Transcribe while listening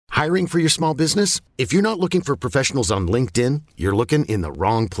Hiring for your small business? If you're not looking for professionals on LinkedIn, you're looking in the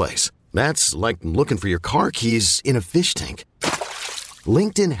wrong place. That's like looking for your car keys in a fish tank.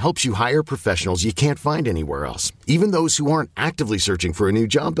 LinkedIn helps you hire professionals you can't find anywhere else, even those who aren't actively searching for a new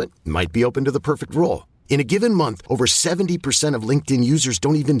job but might be open to the perfect role. In a given month, over 70% of LinkedIn users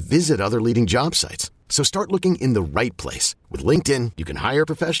don't even visit other leading job sites. So start looking in the right place. With LinkedIn, you can hire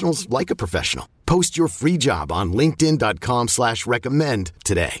professionals like a professional. Post your free job on linkedin.com/recommend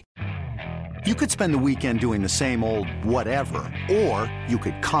today. You could spend the weekend doing the same old whatever, or you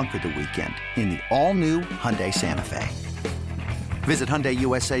could conquer the weekend in the all-new Hyundai Santa Fe. Visit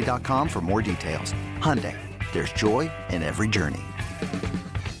HyundaiUSA.com for more details. Hyundai, there's joy in every journey.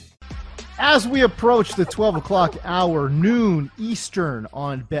 As we approach the 12 o'clock hour, noon Eastern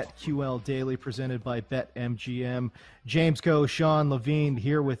on BetQL Daily, presented by BetMGM. James Coe, Sean Levine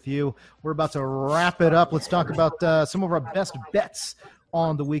here with you. We're about to wrap it up. Let's talk about some of our best bets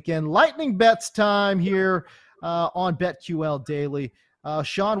on the weekend. Lightning bets time here on BetQL Daily.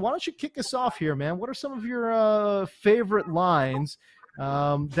 Sean, why don't you kick us off here, man? What are some of your favorite lines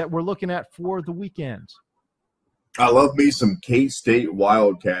that we're looking at for the weekend? I love me some K-State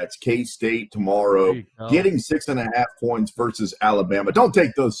Wildcats. K-State tomorrow getting 6.5 points versus Alabama. Don't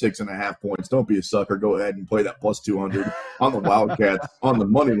take those 6.5 points. Don't be a sucker. Go ahead and play that plus 200 on the Wildcats on the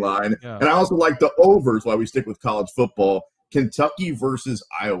money line. Yeah. And I also like the overs while we stick with college football. Kentucky versus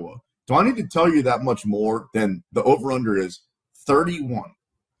Iowa. Do I need to tell you that much more than the over-under is 31?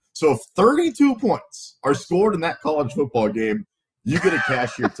 So if 32 points are scored in that college football game, you get a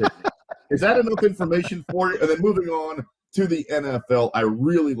cashier ticket. Is that enough information for you? And then moving on to the NFL, I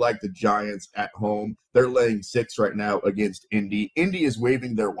really like the Giants at home. They're laying 6 right now against Indy. Indy is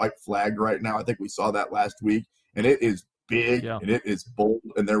waving their white flag right now. I think we saw that last week, and it is big, and it is bold,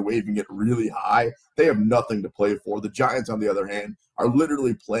 and they're waving it really high. They have nothing to play for. The Giants, on the other hand, are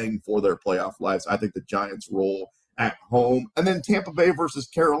literally playing for their playoff lives. I think the Giants roll at home. And then Tampa Bay versus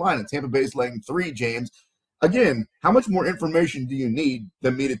Carolina. Tampa Bay's laying 3, James. Again, how much more information do you need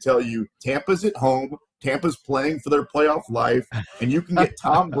than me to tell you Tampa's at home, Tampa's playing for their playoff life, and you can get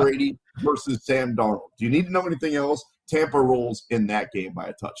Tom Brady versus Sam Darnold? Do you need to know anything else? Tampa rolls in that game by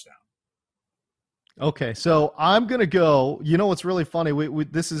a touchdown. Okay, so I'm gonna go. You know what's really funny?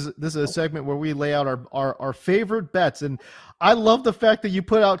 This is a segment where we lay out our favorite bets, and I love the fact that you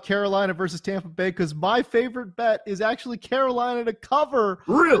put out Carolina versus Tampa Bay, because my favorite bet is actually Carolina to cover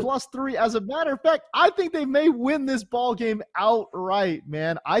plus 3. As a matter of fact, I think they may win this ball game outright,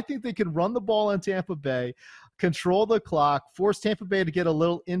 man. I think they can run the ball on Tampa Bay, control the clock, force Tampa Bay to get a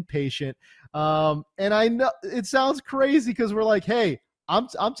little impatient. And I know it sounds crazy because we're like, hey, I'm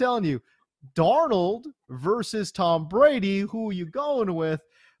telling you, Darnold versus Tom Brady, who are you going with?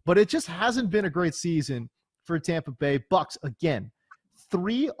 But it just hasn't been a great season for Tampa Bay. Bucks, again,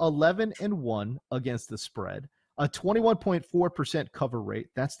 3-11-1 against the spread, a 21.4% cover rate.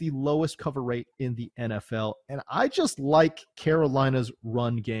 That's the lowest cover rate in the NFL. And I just like Carolina's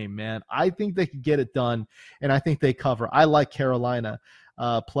run game, man. I think they can get it done, and I think they cover. I like Carolina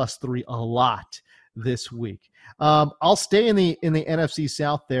plus 3 a lot this week. I'll stay in the NFC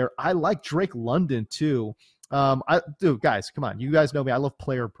South there. I like Drake London too. Guys, come on. You guys know me. I love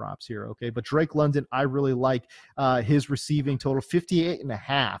player props here, okay? But Drake London, I really like his receiving total.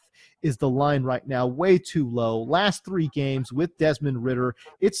 58.5 is the line right now. Way too low. Last 3 games with Desmond Ridder,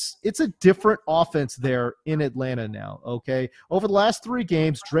 it's a different offense there in Atlanta now, okay? Over the last 3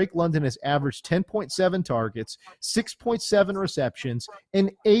 games, Drake London has averaged 10.7 targets, 6.7 receptions,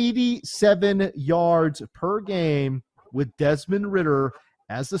 and 87 yards per game with Desmond Ridder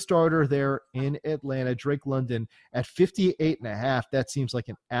as the starter there in Atlanta. Drake London at 58.5. That seems like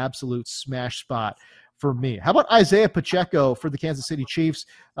an absolute smash spot for me. How about Isaiah Pacheco for the Kansas City Chiefs?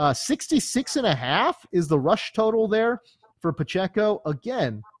 66.5 is the rush total there for Pacheco.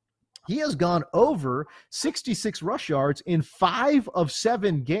 Again, he has gone over 66 rush yards in 5 of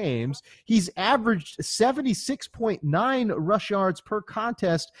 7 games. He's averaged 76.9 rush yards per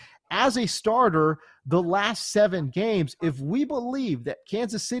contest as a starter the last 7 games. If we believe that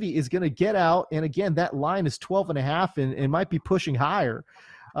Kansas City is going to get out, and again, that line is 12.5 and might be pushing higher.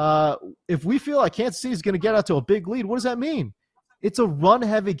 If we feel like Kansas City is going to get out to a big lead, what does that mean? It's a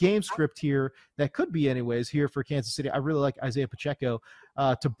run-heavy game script here that could be anyways here for Kansas City. I really like Isaiah Pacheco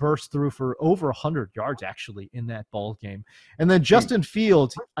to burst through for over 100 yards actually in that ball game. And then Justin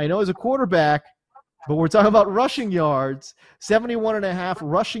Fields, I know as a quarterback, But we're talking about rushing yards, 71.5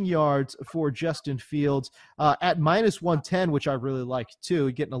 rushing yards for Justin Fields at minus 110, which I really like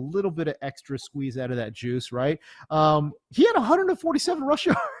too. Getting a little bit of extra squeeze out of that juice, right? He had 147 rush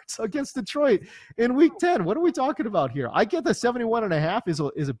yards against Detroit in week 10. What are we talking about here? I get that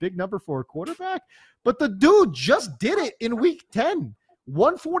 71.5 is a big number for a quarterback, but the dude just did it in week 10.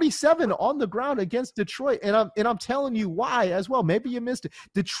 147 on the ground against Detroit. And I'm telling you why as well. Maybe you missed it.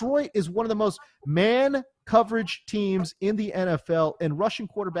 Detroit is one of the most man coverage teams in the NFL, and rushing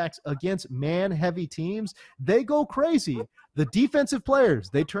quarterbacks against man-heavy teams, they go crazy. The defensive players,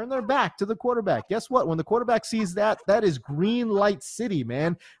 they turn their back to the quarterback. Guess what? When the quarterback sees that is green light city,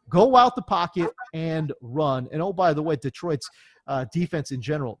 man. Go out the pocket and run. And oh, by the way, Detroit's defense in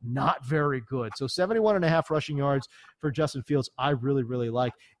general, not very good. So 71.5 rushing yards for Justin Fields, I really, really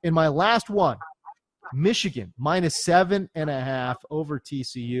like. In my last one, Michigan, minus 7.5 over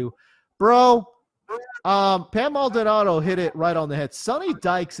TCU. Bro, Pam Maldonado hit it right on the head. Sonny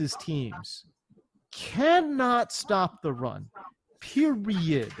Dykes' teams cannot stop the run,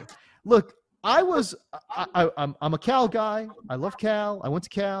 period. Look, I'm a Cal guy. I love Cal. I went to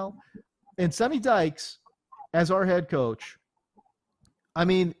Cal. And Sonny Dykes, as our head coach, I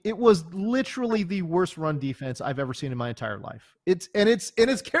mean, it was literally the worst run defense I've ever seen in my entire life. It's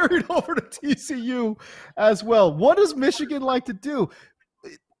carried over to TCU as well. What does Michigan like to do?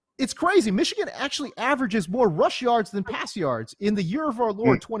 It's crazy. Michigan actually averages more rush yards than pass yards. In the year of our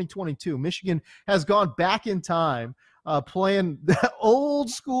Lord 2022, Michigan has gone back in time playing the old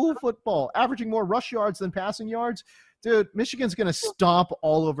school football, averaging more rush yards than passing yards. Dude, Michigan's going to stomp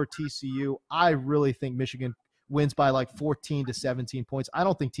all over TCU. I really think Michigan wins by like 14 to 17 points. I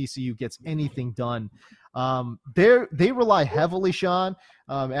don't think TCU gets anything done. They rely heavily, Sean,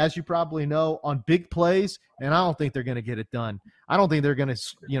 as you probably know, on big plays, and I don't think they're going to get it done. I don't think they're going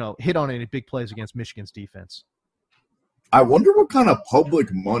to, hit on any big plays against Michigan's defense. I wonder what kind of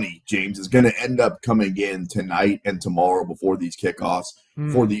public money, James, is going to end up coming in tonight and tomorrow before these kickoffs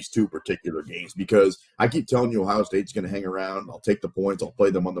for these two particular games, because I keep telling you Ohio State's going to hang around. I'll take the points. I'll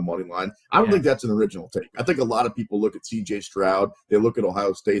play them on the money line. I don't think that's an original take. I think a lot of people look at C.J. Stroud. They look at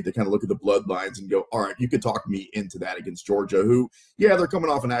Ohio State. They kind of look at the bloodlines and go, all right, you could talk me into that against Georgia, who, they're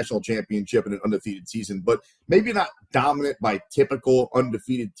coming off a national championship and an undefeated season, but maybe not dominant by typical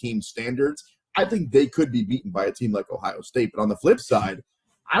undefeated team standards. I think they could be beaten by a team like Ohio State. But on the flip side,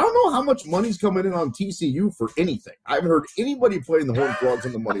 I don't know how much money's coming in on TCU for anything. I haven't heard anybody playing the Horned Frogs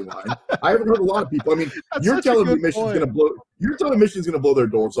on the money line. I haven't heard a lot of people. I mean, you're telling me Michigan's going to blow their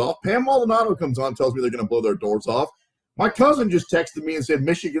doors off. Pam Maldonado comes on, tells me they're going to blow their doors off. My cousin just texted me and said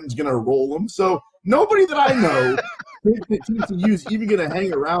Michigan's going to roll them. So nobody that I know thinks that TCU's even going to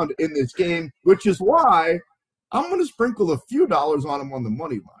hang around in this game, which is why I'm going to sprinkle a few dollars on them on the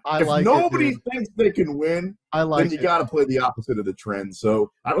money line. If nobody thinks they can win, then you got to play the opposite of the trend.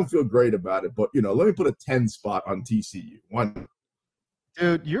 So I don't feel great about it. But, let me put a 10 spot on TCU. One.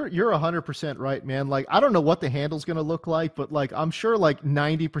 Dude, you're 100% right, man. Like, I don't know what the handle's going to look like, but, like, I'm sure, like,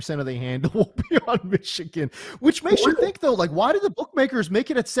 90% of the handle will be on Michigan, which makes you think, though, like, why did the bookmakers make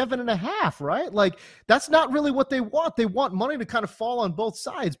it at 7.5, right? Like, that's not really what they want. They want money to kind of fall on both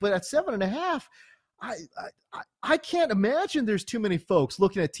sides. But at 7.5, I can't imagine there's too many folks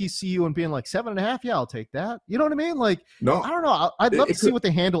looking at TCU and being like 7.5. Yeah, I'll take that. You know what I mean? Like, no, I don't know. I'd love to see what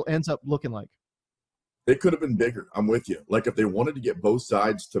the handle ends up looking like. It could have been bigger. I'm with you. Like, if they wanted to get both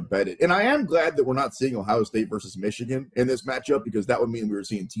sides to bet it. And I am glad that we're not seeing Ohio State versus Michigan in this matchup, because that would mean we were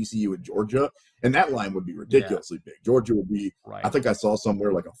seeing TCU and Georgia, and that line would be ridiculously big. Georgia would be, I think I saw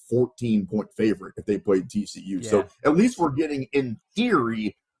somewhere like a 14-point favorite if they played TCU. So at least we're getting, in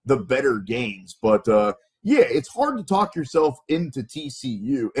theory, the better games. But, it's hard to talk yourself into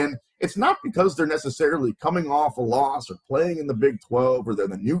TCU. And it's not because they're necessarily coming off a loss or playing in the Big 12 or they're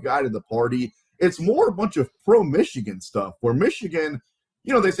the new guy to the party. It's more a bunch of pro-Michigan stuff where Michigan,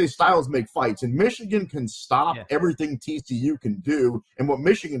 they say styles make fights, and Michigan can stop everything TCU can do. And what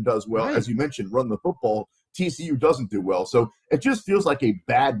Michigan does well, as you mentioned, run the football, TCU doesn't do well. So it just feels like a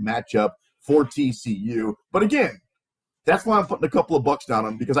bad matchup for TCU. But again, that's why I'm putting a couple of bucks down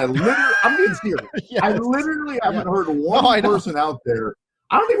on them, because I'm being serious. I literally haven't heard one person out there.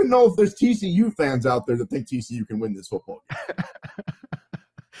 I don't even know if there's TCU fans out there that think TCU can win this football game.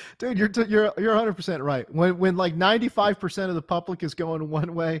 Dude, you're 100% right. When like 95% of the public is going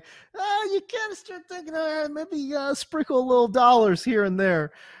one way, you kind of start thinking, maybe sprinkle a little dollars here and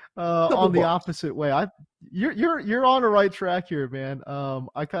there on the opposite way. You're on the right track here, man.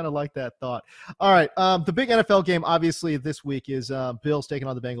 I kind of like that thought. All right, the big NFL game obviously this week is Bills taking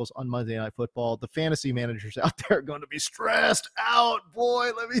on the Bengals on Monday Night Football. The fantasy managers out there are going to be stressed out,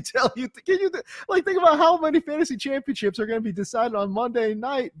 boy. Let me tell you. Think about how many fantasy championships are going to be decided on Monday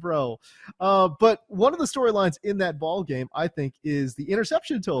night, bro. But one of the storylines in that ball game, I think, is the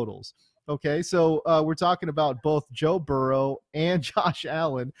interception totals. Okay, so we're talking about both Joe Burrow and Josh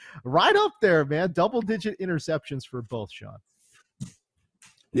Allen right up there, man. Double-digit interceptions for both, Sean.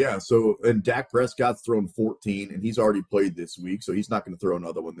 Yeah, so and Dak Prescott's thrown 14, and he's already played this week, so he's not going to throw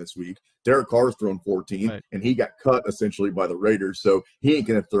another one this week. Derek Carr's thrown 14, right, and he got cut essentially by the Raiders, so he ain't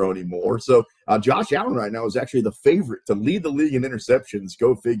going to throw anymore. So Josh Allen right now is actually the favorite to lead the league in interceptions.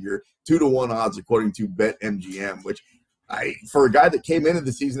 Go figure, 2-1 odds according to BetMGM, which for a guy that came into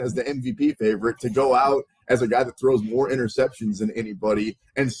the season as the MVP favorite to go out as a guy that throws more interceptions than anybody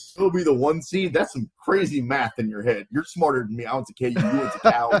and still be the 1 seed, that's some crazy math in your head. You're smarter than me. I went to KU, you went to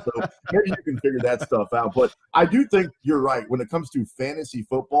Cal, so maybe you can figure that stuff out. But I do think you're right when it comes to fantasy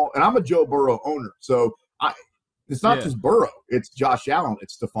football, and I'm a Joe Burrow owner, so it's not just Burrow. It's Josh Allen.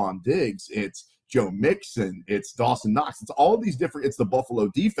 It's Stephon Diggs. It's Joe Mixon. It's Dawson Knox. It's all these different – it's the Buffalo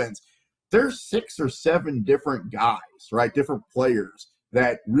defense. There's 6 or 7 different guys, right, different players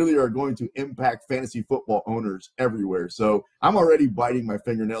that really are going to impact fantasy football owners everywhere. So I'm already biting my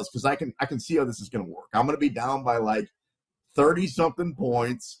fingernails because I can see how this is going to work. I'm going to be down by like 30-something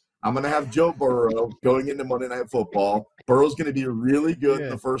points. I'm going to have Joe Burrow going into Monday Night Football. Burrow's going to be really good in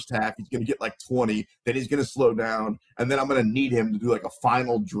the first half. He's going to get like 20. Then he's going to slow down. And then I'm going to need him to do like a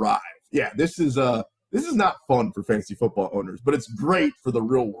final drive. Yeah, this is not fun for fantasy football owners, but it's great for the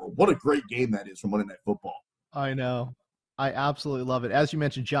real world. What a great game that is for Monday Night Football. I know. I absolutely love it. As you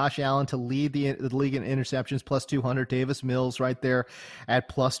mentioned, Josh Allen to lead the league in interceptions, plus 200. Davis Mills right there at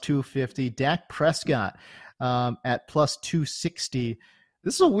plus 250. Dak Prescott at plus 260.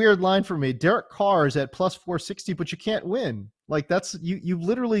 This is a weird line for me. Derek Carr is at plus 460, but you can't win. Like that's you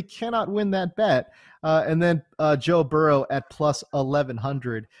literally cannot win that bet. And then Joe Burrow at plus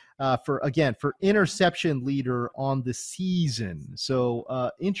 1100 for interception leader on the season.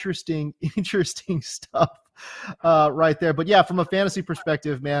 So interesting stuff right there. But yeah, from a fantasy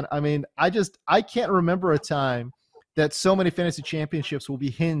perspective, man, I mean, I can't remember a time that so many fantasy championships will be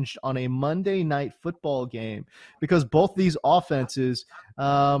hinged on a Monday Night Football game because both these offenses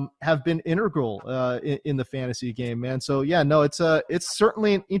have been integral in the fantasy game, man. So yeah, no, it's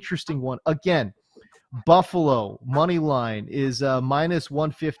certainly an interesting one. Again, Buffalo money line is minus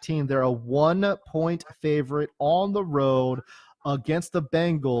 115. They're a 1-point favorite on the road against the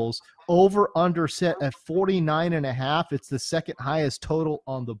Bengals. Over under set at 49.5. It's the second highest total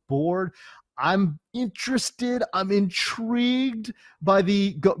on the board. I'm interested. I'm intrigued by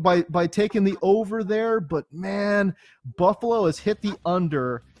by taking the over there, but man, Buffalo has hit the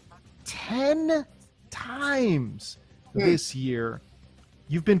under 10 times this year.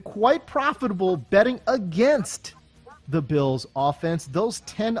 You've been quite profitable betting against the Bills offense. Those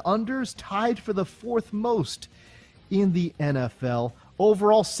 10 unders tied for the 4th most in the NFL.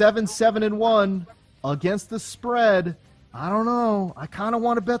 Overall 7-1 against the spread. I don't know. I kind of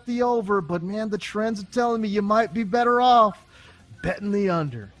want to bet the over, but man, the trends are telling me you might be better off betting the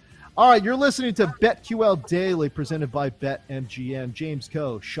under. All right, you're listening to BetQL Daily presented by BetMGM. James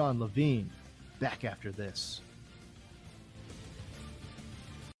Coe, Sean Levine, back after this.